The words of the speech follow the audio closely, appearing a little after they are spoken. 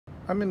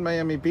I'm in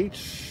Miami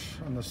Beach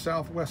on the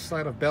southwest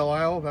side of Belle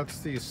Isle. That's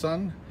the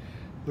sun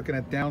looking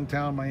at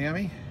downtown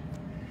Miami.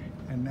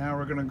 And now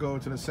we're going to go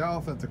to the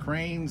south at the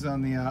cranes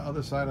on the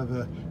other side of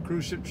the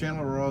cruise ship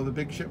channel where all the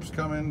big ships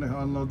come in to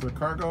unload their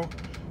cargo.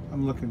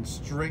 I'm looking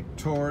straight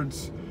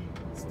towards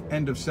the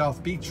end of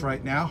South Beach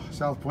right now.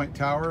 South Point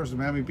Towers, the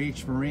Miami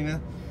Beach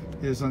Marina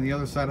is on the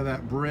other side of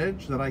that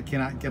bridge that I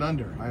cannot get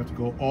under. I have to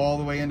go all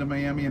the way into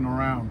Miami and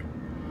around.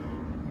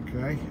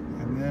 Okay,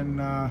 and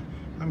then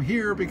I'm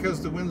here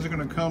because the winds are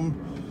going to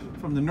come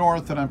from the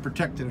north and I'm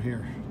protected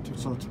here.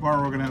 So tomorrow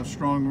we're going to have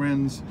strong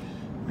winds,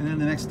 and then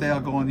the next day I'll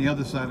go on the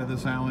other side of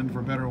this island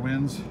for better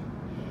winds.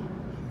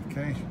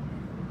 Okay,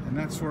 and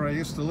that's where I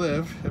used to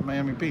live at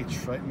Miami Beach,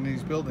 right in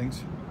these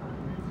buildings.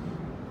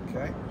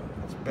 Okay,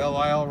 that's Belle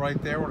Isle right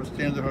there where the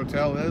Standard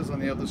Hotel is on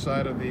the other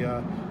side of the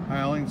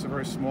island. It's a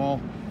very small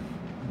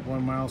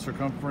 1 mile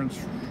circumference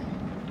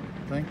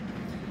thing.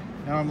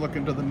 Now I'm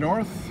looking to the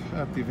north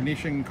at the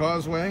Venetian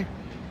Causeway,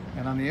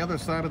 and on the other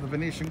side of the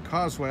Venetian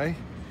Causeway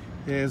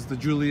is the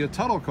Julia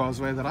Tuttle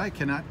Causeway that I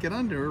cannot get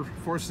under,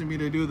 forcing me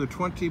to do the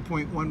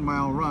 20.1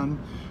 mile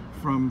run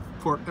from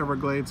Port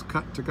Everglades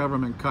cut to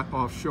Government cut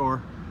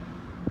offshore.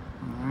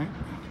 All right,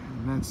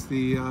 and that's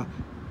the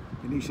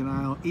Venetian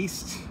Isle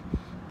East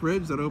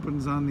Bridge that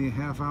opens on the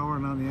half hour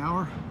and on the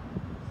hour.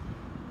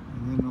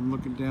 And then I'm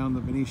looking down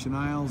the Venetian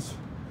Isles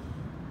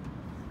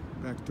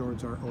back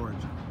towards our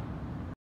origin.